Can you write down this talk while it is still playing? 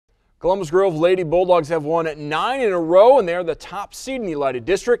Columbus Grove Lady Bulldogs have won 9 in a row, and they are the top seed in the Elite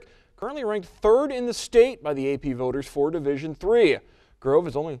District, currently ranked 3rd in the state by the AP voters for Division III. Grove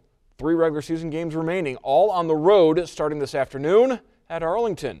has only 3 regular season games remaining, all on the road starting this afternoon at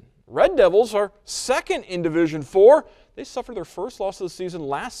Arlington. Red Devils are 2nd in Division IV. They suffered their first loss of the season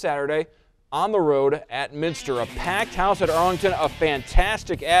last Saturday on the road at Minster. A packed house at Arlington, a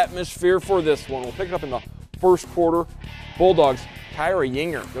fantastic atmosphere for this one. We'll pick it up in the first quarter. Bulldogs, Kyra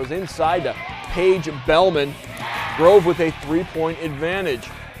Yinger goes inside to Paige Bellman. Grove with a 3-point advantage.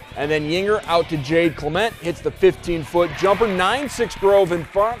 And then Yinger out to Jade Clement, hits the 15-foot jumper. 9-6 Grove in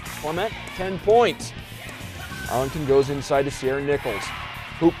front. Clement, 10 points. Arlington goes inside to Sierra Nichols.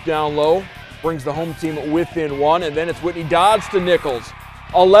 Hoop down low, brings the home team within 1, and then it's Whitney Dodds to Nichols.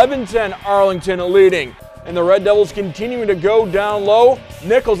 11-10 Arlington leading. And the Red Devils continuing to go down low.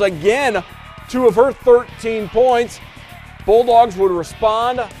 Nichols again, 2 of her 13 points. Bulldogs would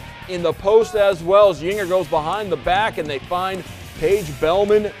respond in the post as well as Yinger goes behind the back and they find Paige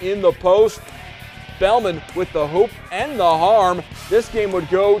Bellman in the post. Bellman with the hoop and the harm. This game would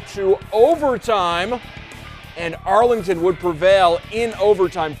go to overtime and Arlington would prevail in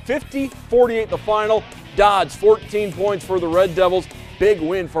overtime. 50-48 the final. Dodds 14 points for the Red Devils. Big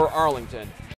win for Arlington.